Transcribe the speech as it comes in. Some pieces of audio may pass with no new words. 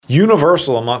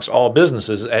universal amongst all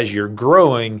businesses. As you're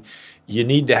growing, you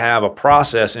need to have a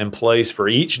process in place for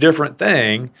each different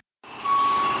thing.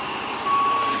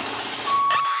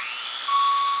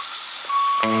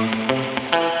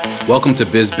 Welcome to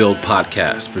Biz Build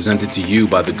Podcast, presented to you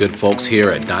by the good folks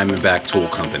here at Diamondback Tool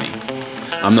Company.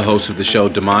 I'm the host of the show,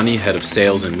 Damani, head of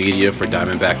sales and media for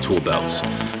Diamondback Tool Belts.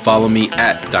 Follow me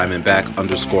at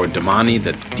Diamondback_Damani,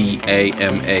 that's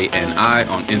D-A-M-A-N-I,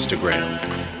 on Instagram.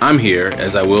 I'm here,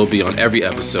 as I will be on every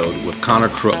episode, with Connor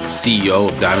Crook, CEO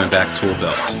of Diamondback Tool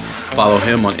Belts. Follow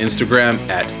him on Instagram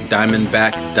at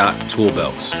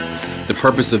diamondback.toolbelts. The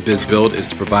purpose of Biz Build is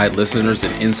to provide listeners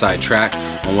an inside track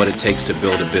on what it takes to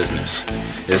build a business.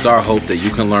 It is our hope that you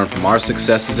can learn from our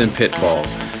successes and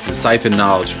pitfalls and siphon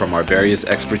knowledge from our various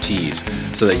expertise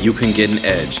so that you can get an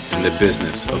edge in the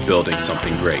business of building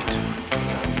something great.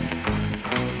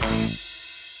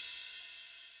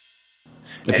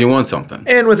 If you want something.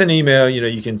 And with an email,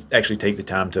 you can actually take the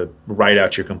time to write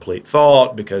out your complete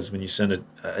thought, because when you send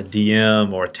a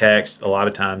DM or a text, a lot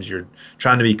of times you're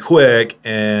trying to be quick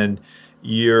and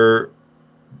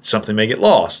something may get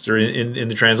lost or in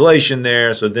the translation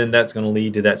there. So then that's going to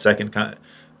lead to that second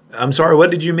I'm sorry,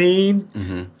 what did you mean?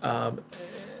 Mm-hmm.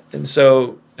 And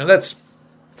so that's,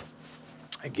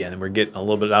 again, we're getting a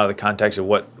little bit out of the context of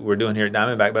what we're doing here at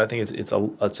Diamondback, but I think it's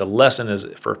a lesson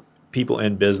for people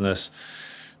in business.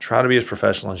 Try to be as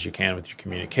professional as you can with your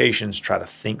communications. Try to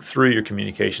think through your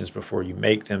communications before you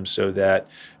make them, so that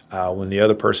when the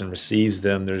other person receives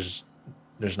them, there's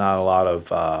not a lot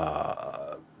of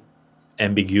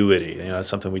ambiguity. That's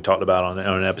something we talked about on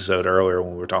an episode earlier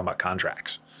when we were talking about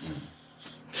contracts.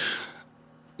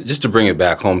 Just to bring it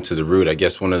back home to the root, I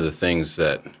guess one of the things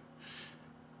that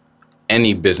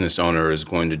any business owner is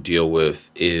going to deal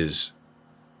with is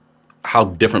how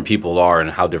different people are and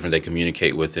how different they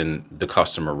communicate within the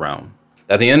customer realm.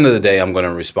 At the end of the day, I'm going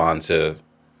to respond to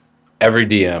every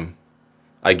DM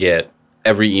I get,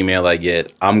 every email I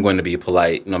get. I'm going to be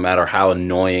polite, no matter how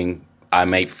annoying I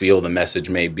might feel the message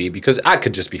may be, because I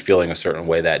could just be feeling a certain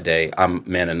way that day. I'm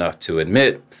man enough to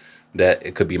admit that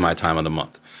it could be my time of the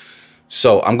month.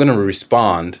 So I'm going to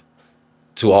respond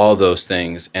to all those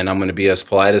things, and I'm going to be as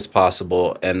polite as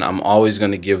possible, and I'm always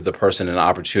going to give the person an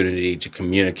opportunity to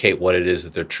communicate what it is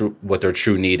that what their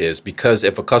true need is. Because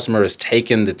if a customer has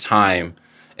taken the time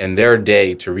in their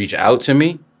day to reach out to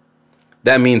me,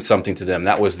 that means something to them.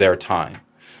 That was their time.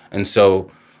 And so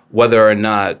whether or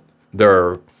not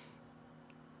they're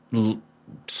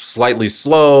slightly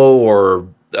slow or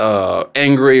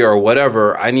angry or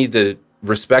whatever, I need to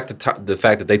respect the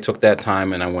fact that they took that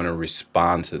time, and I want to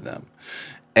respond to them.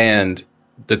 And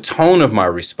the tone of my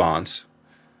response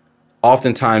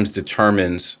oftentimes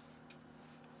determines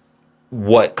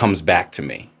what comes back to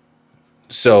me.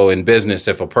 So in business,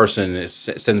 if a person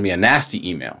sends me a nasty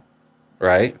email,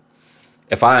 right?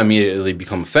 If I immediately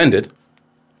become offended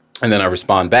and then I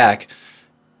respond back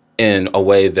in a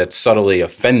way that's subtly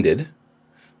offended,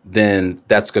 then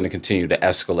that's going to continue to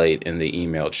escalate in the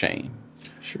email chain.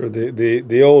 Sure.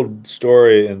 The old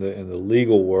story in the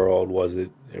legal world was that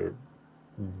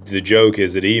the joke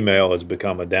is that email has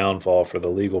become a downfall for the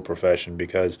legal profession,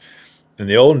 because in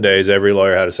the olden days, every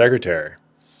lawyer had a secretary.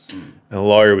 And the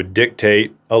lawyer would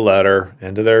dictate a letter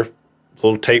into their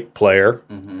little tape player,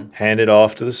 hand it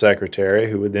off to the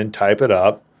secretary, who would then type it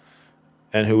up,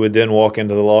 and who would then walk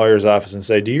into the lawyer's office and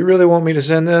say, "Do you really want me to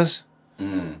send this?"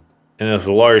 And if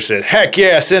the lawyer said, "Heck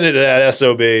yeah, send it to that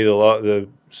SOB," the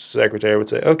secretary would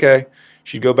say, "Okay."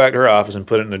 She'd go back to her office and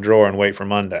put it in a drawer and wait for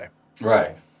Monday.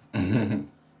 Right.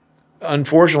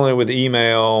 Unfortunately, with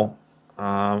email,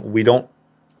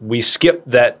 we skip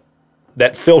that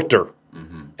filter.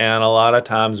 And a lot of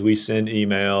times we send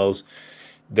emails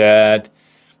that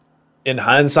in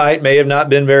hindsight may have not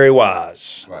been very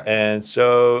wise. Right. And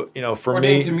so, for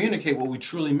me, didn't communicate what we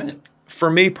truly meant. For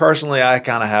me personally, I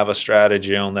kind of have a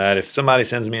strategy on that. If somebody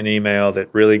sends me an email that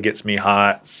really gets me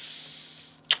hot,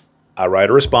 I write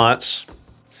a response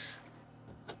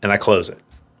and I close it.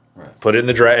 Right. Put it in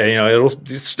the draft.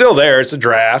 It's still there. It's a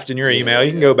draft in your email.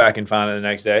 You can go back and find it the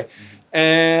next day.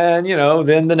 And,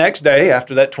 then the next day,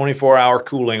 after that 24-hour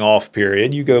cooling off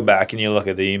period, you go back and you look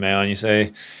at the email and you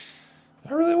say,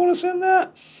 I really want to send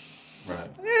that?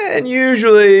 Right. And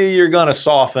usually you're going to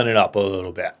soften it up a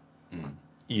little bit.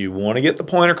 You want to get the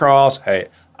point across. Hey,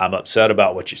 I'm upset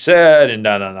about what you said, and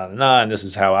and this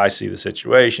is how I see the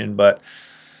situation, but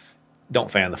don't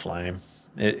fan the flame.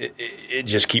 It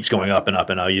just keeps going up and up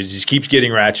and up. It just keeps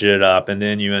getting ratcheted up, and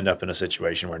then you end up in a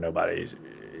situation where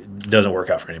it doesn't work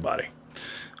out for anybody.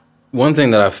 One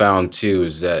thing that I found, too,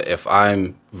 is that if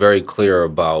I'm very clear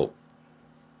about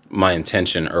my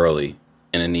intention early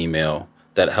in an email,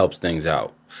 that helps things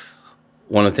out.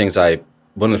 One of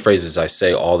the phrases I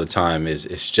say all the time is,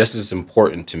 it's just as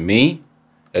important to me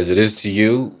as it is to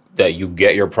you that you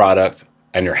get your product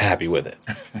and you're happy with it.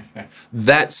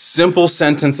 That simple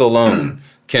sentence alone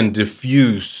can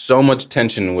diffuse so much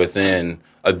tension within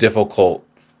a difficult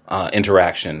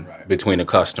interaction between a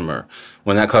customer.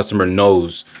 When that customer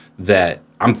knows that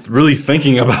I'm really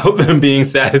thinking about them being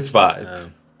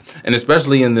satisfied. And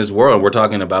especially in this world, we're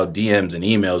talking about DMs and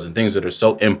emails and things that are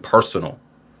so impersonal,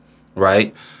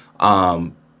 right?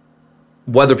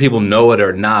 Whether people know it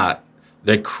or not,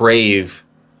 they crave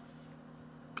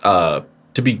to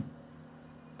be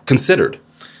considered,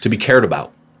 to be cared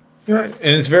about. Right.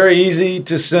 And it's very easy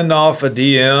to send off a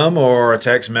DM or a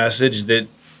text message that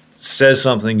says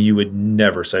something you would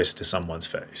never say to someone's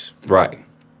face. Right.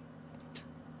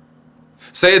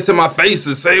 Say it to my face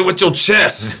and say it with your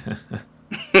chest.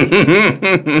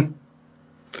 The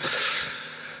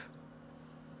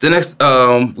next,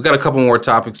 we got a couple more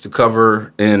topics to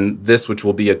cover in this, which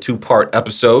will be a 2-part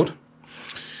episode.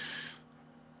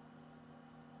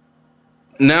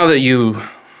 Now that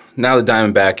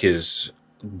Diamondback has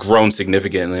grown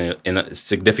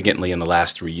significantly in the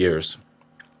last 3 years,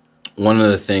 one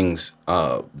of the things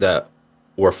that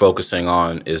we're focusing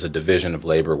on is a division of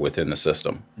labor within the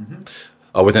system,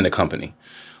 within the company.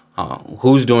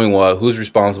 Who's doing what? Who's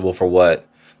responsible for what?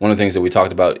 One of the things that we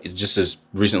talked about just as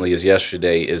recently as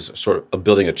yesterday is sort of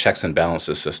building a checks and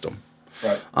balances system.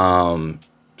 Right.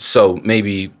 So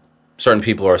maybe certain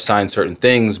people are assigned certain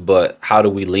things, but how do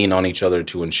we lean on each other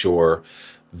to ensure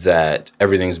that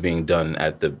everything's being done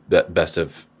at the best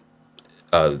of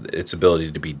its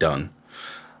ability to be done?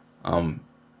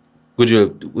 Would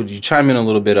you chime in a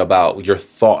little bit about your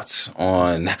thoughts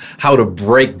on how to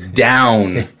break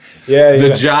down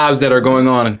the jobs that are going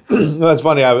on? No, that's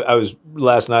funny. I was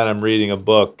last night. I'm reading a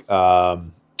book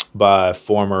by a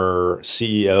former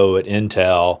CEO at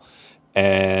Intel,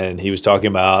 and he was talking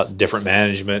about different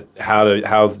management, how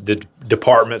the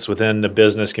departments within the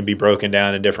business can be broken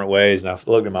down in different ways. And I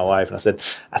looked at my wife and I said,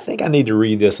 I think I need to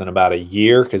read this in about a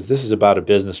year, because this is about a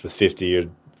business with 50 or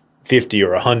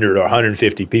 100 or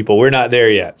 150 people. We're not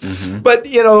there yet. Mm-hmm. But,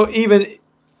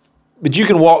 but you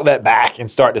can walk that back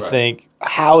and start to think,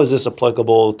 how is this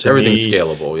applicable to everything's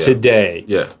scalable today?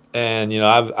 Yeah. And,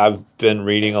 I've been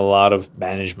reading a lot of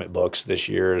management books this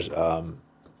year. Some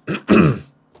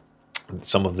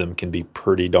of them can be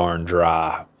pretty darn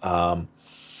dry. I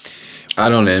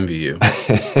don't envy you.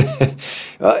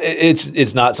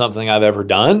 It's not something I've ever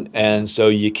done. And so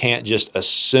you can't just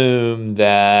assume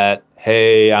that,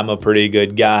 hey, I'm a pretty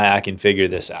good guy, I can figure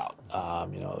this out.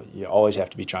 You always have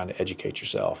to be trying to educate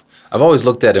yourself. I've always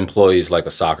looked at employees like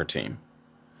a soccer team,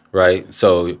 right?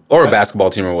 So, or a basketball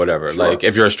team or whatever. Sure. Like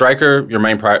if you're a striker, your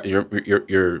main purpose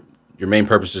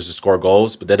is to score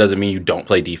goals, but that doesn't mean you don't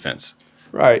play defense.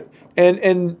 Right.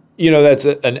 And that's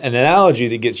an analogy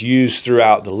that gets used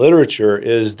throughout the literature,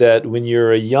 is that when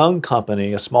you're a young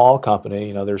company, a small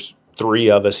company, there's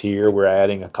 3 of us here. We're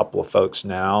adding a couple of folks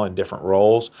now in different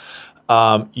roles.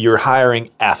 You're hiring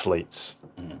athletes.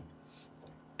 Mm-hmm.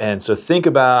 And so think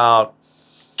about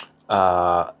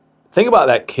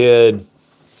that kid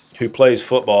who plays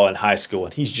football in high school,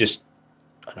 and he's just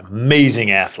an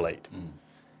amazing athlete. Mm.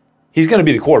 He's going to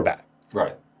be the quarterback.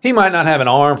 Right. He might not have an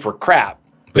arm for crap,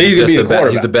 but he's going to be the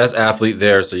quarterback. He's the best athlete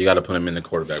there, so you got to put him in the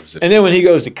quarterback position. And then when he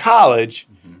goes to college,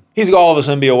 he's going to all of a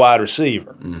sudden be a wide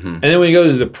receiver. Mm-hmm. And then when he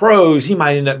goes to the pros, he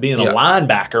might end up being a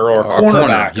linebacker or a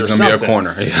cornerback. He's going to be a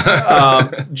corner.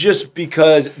 Just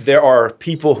because there are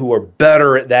people who are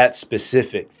better at that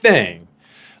specific thing.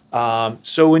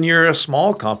 So when you're a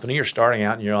small company, you're starting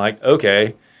out and you're like,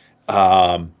 okay,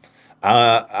 I'm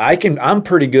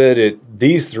pretty good at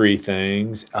these 3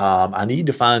 things. I need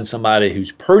to find somebody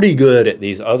who's pretty good at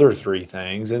these other 3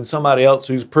 things, and somebody else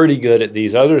who's pretty good at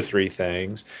these other 3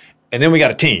 things. And then we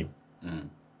got a team. Mm.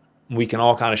 We can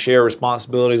all kind of share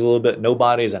responsibilities a little bit.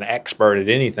 Nobody's an expert at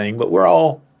anything, but we're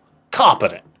all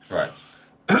competent. Right.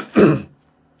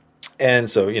 And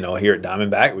so, here at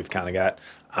Diamondback, we've kind of got,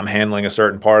 I'm handling a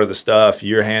certain part of the stuff.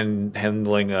 You're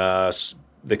handling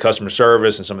the customer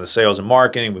service and some of the sales and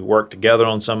marketing. We work together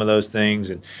on some of those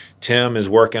things. And Tim is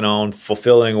working on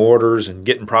fulfilling orders and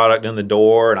getting product in the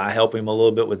door. And I help him a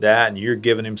little bit with that. And you're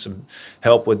giving him some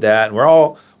help with that. And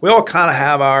we all kind of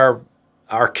have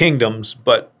our kingdoms,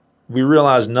 but we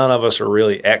realize none of us are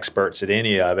really experts at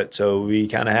any of it. So we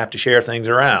kind of have to share things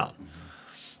around.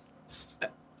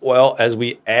 Well, as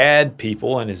we add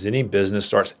people, and as any business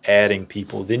starts adding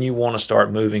people, then you want to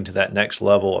start moving to that next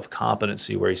level of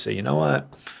competency where you say, you know what,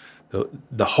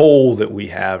 the hole that we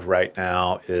have right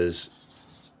now is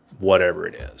whatever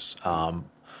it is.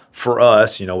 for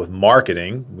us, with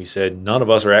marketing, we said none of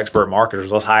us are expert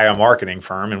marketers. Let's hire a marketing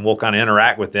firm and we'll kind of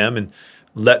interact with them and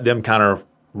let them kind of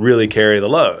really carry the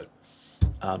load.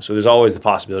 So there's always the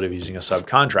possibility of using a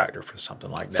subcontractor for something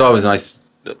like that. It's always nice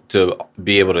to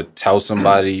be able to tell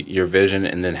somebody your vision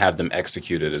and then have them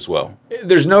execute it as well.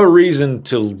 There's no reason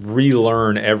to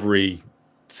relearn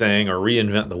everything or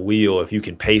reinvent the wheel if you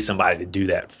can pay somebody to do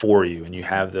that for you and you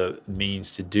have the means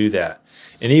to do that.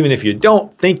 And even if you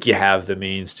don't think you have the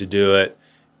means to do it,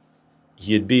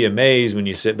 you'd be amazed when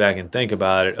you sit back and think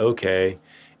about it. Okay,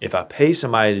 if I pay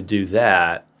somebody to do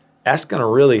that, that's going to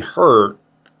really hurt,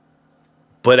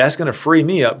 but that's going to free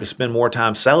me up to spend more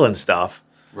time selling stuff.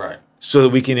 Right. So that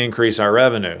we can increase our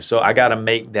revenue. So I got to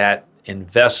make that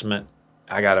investment.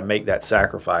 I got to make that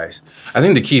sacrifice. I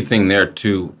think the key thing there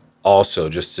too, also,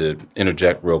 just to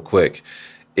interject real quick,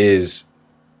 is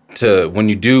when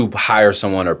you do hire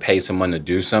someone or pay someone to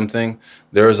do something,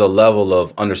 there is a level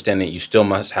of understanding you still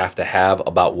must have to have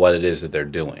about what it is that they're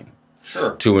doing.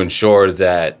 Sure. To ensure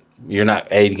that you're not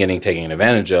A, getting taken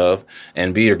advantage of,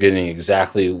 and B, you're getting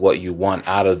exactly what you want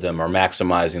out of them or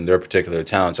maximizing their particular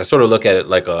talents. I sort of look at it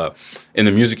like in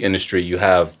the music industry, you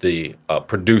have the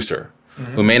producer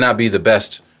who may not be the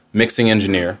best mixing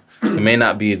engineer, who may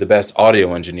not be the best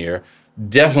audio engineer,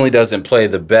 definitely doesn't play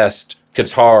the best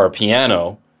guitar or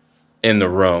piano in the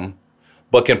room,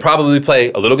 but can probably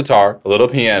play a little guitar, a little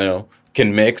piano,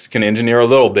 can mix, can engineer a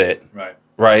little bit.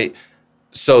 Right?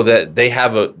 So that they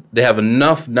have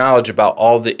enough knowledge about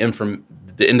all the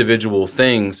individual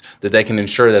things that they can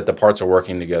ensure that the parts are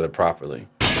working together properly.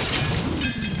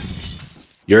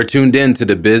 You're tuned in to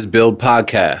the Biz Build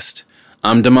Podcast.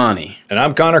 I'm Damani. And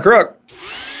I'm Connor Crook.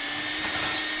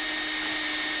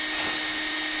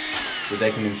 So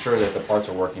they can ensure that the parts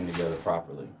are working together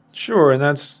properly. Sure, and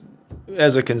that's,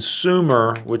 as a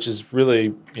consumer, which is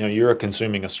really, you're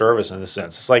consuming a service in a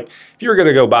sense. It's like if you're going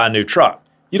to go buy a new truck,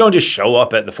 you don't just show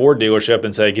up at the Ford dealership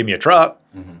and say, give me a truck.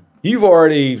 Mm-hmm. You've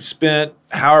already spent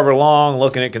however long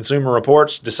looking at Consumer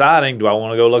Reports deciding, do I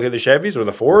want to go look at the Chevys or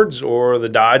the Fords or the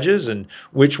Dodges and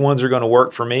which ones are going to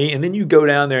work for me? And then you go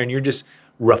down there and you're just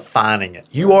refining it.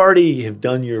 You already have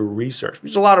done your research,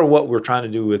 which is a lot of what we're trying to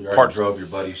do with parts. You drove your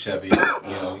buddy's Chevy.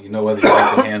 You know whether you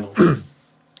like the handle.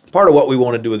 Part of what we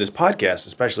want to do with this podcast,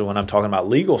 especially when I'm talking about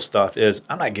legal stuff, is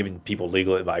I'm not giving people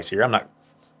legal advice here.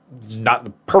 It's not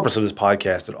the purpose of this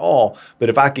podcast at all. But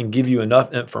if I can give you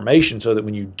enough information so that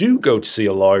when you do go to see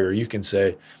a lawyer, you can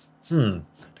say,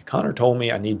 Connor told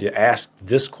me I need to ask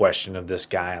this question of this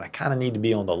guy, and I kind of need to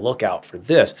be on the lookout for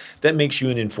this. That makes you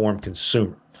an informed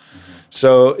consumer. Mm-hmm.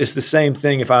 So it's the same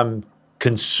thing if I'm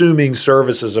consuming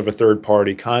services of a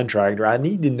third-party contractor. I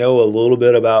need to know a little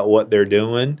bit about what they're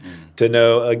doing to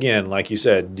know, again, like you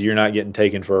said, you're not getting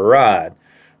taken for a ride.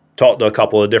 Talk to a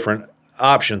couple of different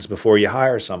options before you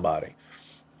hire somebody.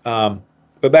 But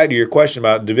back to your question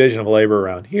about division of labor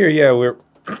around here, we're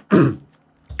one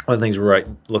of the things we're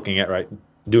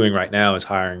doing right now is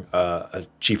hiring a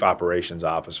chief operations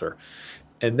officer,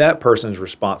 and that person's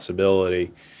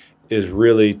responsibility is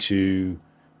really to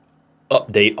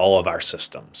update all of our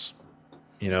systems.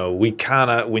 We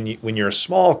kind of when you're a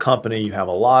small company, you have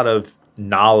a lot of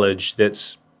knowledge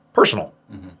that's personal.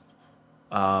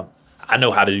 Mm-hmm. I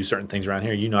know how to do certain things around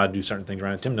here. You know how to do certain things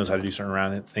around here. Tim knows how to do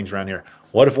certain things around here.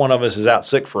 What if one of us is out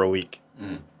sick for a week?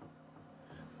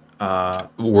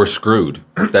 We're screwed.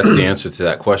 That's the answer to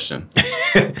that question.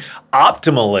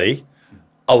 Optimally,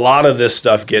 a lot of this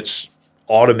stuff gets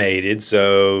automated.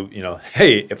 So,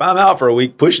 hey, if I'm out for a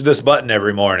week, push this button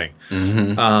every morning.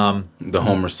 Mm-hmm. The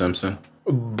Homer Simpson.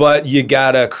 But you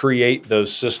got to create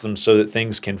those systems so that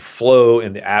things can flow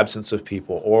in the absence of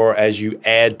people, or as you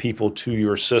add people to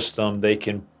your system, they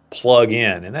can plug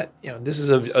in. And that, this is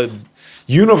a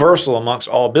universal amongst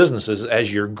all businesses.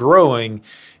 As you're growing,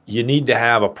 you need to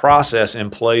have a process in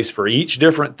place for each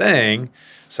different thing.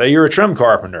 Say you're a trim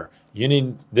carpenter.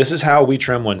 This is how we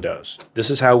trim windows. This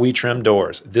is how we trim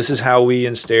doors. This is how we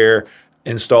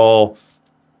install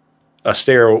a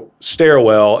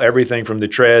stairwell, everything from the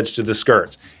treads to the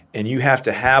skirts. And you have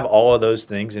to have all of those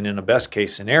things. And in a best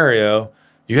case scenario,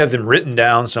 you have them written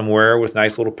down somewhere with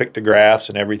nice little pictographs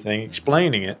and everything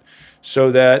explaining it,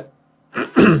 so that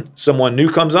someone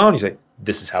new comes on, you say,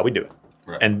 this is how we do it.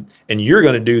 Right. And you're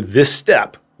going to do this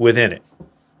step within it.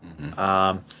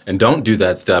 Mm-hmm. And don't do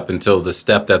that step until the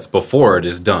step that's before it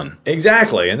is done.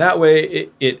 Exactly. And that way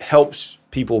it helps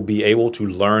people be able to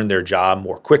learn their job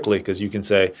more quickly, because you can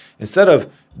say, instead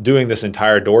of doing this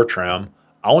entire door trim,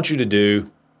 I want you to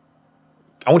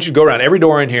go around every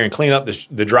door in here and clean up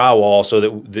the drywall so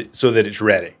that it's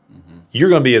ready. Mm-hmm. You're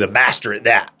going to be the master at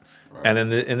that. Right.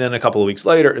 And then a couple of weeks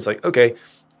later, it's like, okay,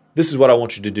 this is what I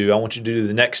want you to do. I want you to do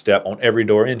the next step on every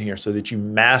door in here so that you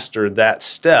master that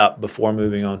step before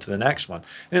moving on to the next one.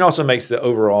 And it also makes the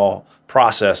overall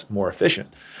process more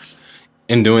efficient.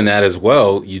 In doing that as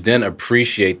well, you then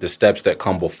appreciate the steps that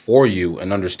come before you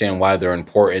and understand why they're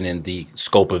important in the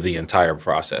scope of the entire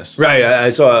process. Right. I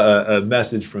saw a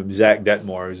message from Zach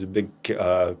Detmore, who's a big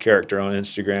character on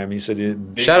Instagram. He said,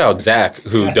 shout out Zach,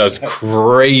 who does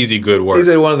crazy good work. He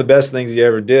said one of the best things he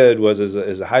ever did was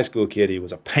as a high school kid, he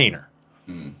was a painter.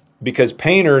 Because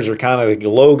painters are kind of the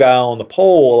low guy on the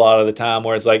pole a lot of the time,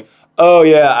 where it's like, oh,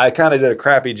 yeah, I kind of did a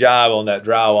crappy job on that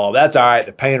drywall. That's all right.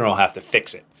 The painter will have to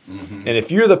fix it. And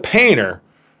if you're the painter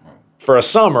for a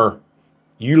summer,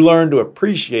 you learn to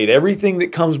appreciate everything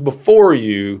that comes before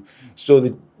you so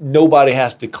that nobody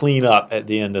has to clean up at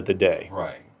the end of the day.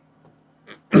 Right.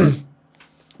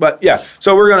 But yeah,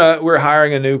 so we're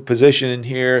hiring a new position in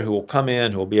here who will come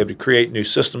in, who will be able to create new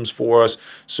systems for us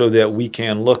so that we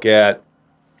can look at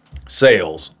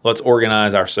sales. Let's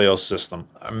organize our sales system.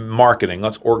 Marketing.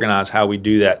 Let's organize how we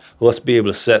do that. Let's be able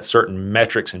to set certain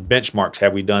metrics and benchmarks.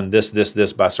 Have we done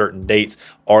this by certain dates?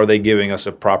 Are they giving us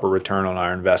a proper return on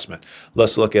our investment?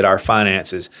 Let's look at our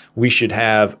finances. We should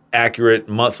have accurate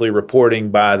monthly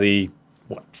reporting by the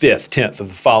 5th, 10th of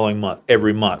the following month,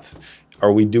 every month.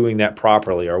 Are we doing that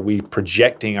properly? Are we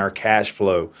projecting our cash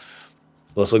flow?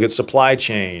 Let's look at supply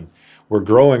chain. We're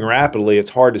growing rapidly. It's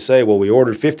hard to say, well, we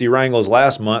ordered 50 Wranglers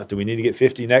last month. Do we need to get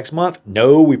 50 next month?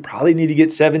 No, we probably need to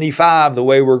get 75 the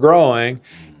way we're growing,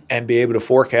 and be able to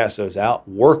forecast those out,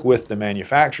 work with the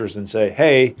manufacturers and say,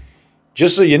 hey,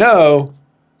 just so you know,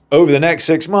 over the next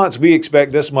 6 months, we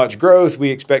expect this much growth. We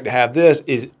expect to have this.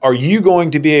 Are you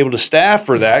going to be able to staff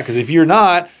for that? Because if you're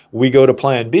not, we go to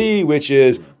plan B, which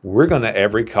is we're going to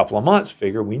every couple of months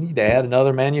figure we need to add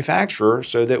another manufacturer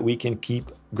so that we can keep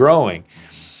growing.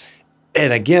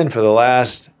 And again, for the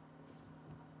last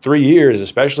 3 years,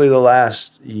 especially the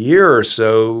last year or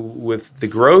so, with the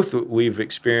growth that we've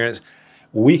experienced,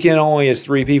 we can only, as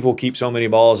 3 people, keep so many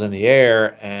balls in the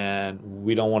air, and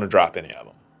we don't want to drop any of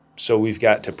them. So we've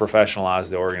got to professionalize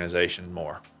the organization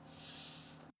more.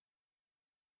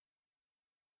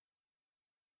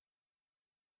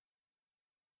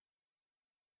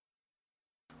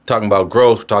 Talking about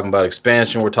growth, we're talking about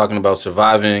expansion, we're talking about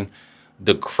surviving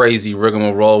the crazy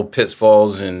rigmarole,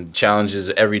 pitfalls, and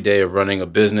challenges every day of running a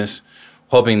business,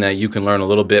 hoping that you can learn a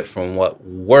little bit from what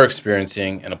we're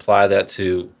experiencing and apply that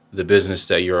to the business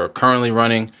that you're currently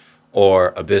running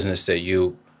or a business that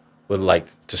you would like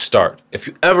to start. If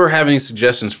you ever have any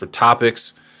suggestions for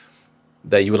topics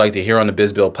that you would like to hear on the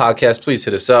BizBuild podcast, please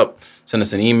hit us up, send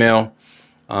us an email.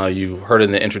 You heard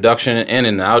in the introduction and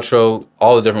in the outro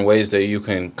all the different ways that you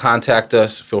can contact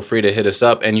us. Feel free to hit us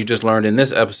up. And you just learned in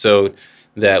this episode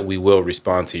that we will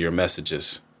respond to your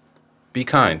messages. Be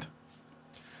kind.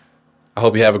 I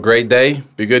hope you have a great day.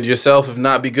 Be good to yourself. If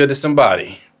not, be good to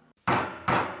somebody.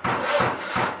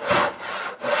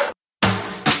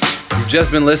 You've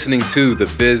just been listening to the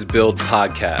BizBuild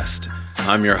podcast.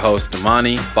 I'm your host,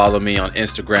 Damani. Follow me on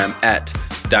Instagram at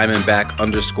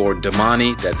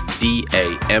Diamondback_Damani. That's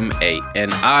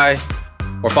DAMANI.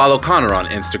 Or follow Connor on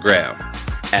Instagram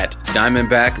at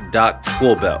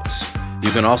Diamondback.toolbelts.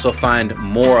 You can also find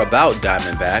more about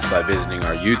Diamondback by visiting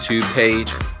our YouTube page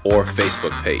or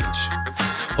Facebook page.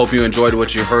 Hope you enjoyed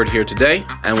what you heard here today,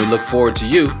 and we look forward to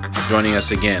you joining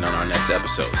us again on our next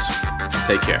episodes.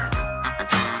 Take care.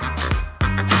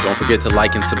 Don't forget to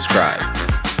like and subscribe.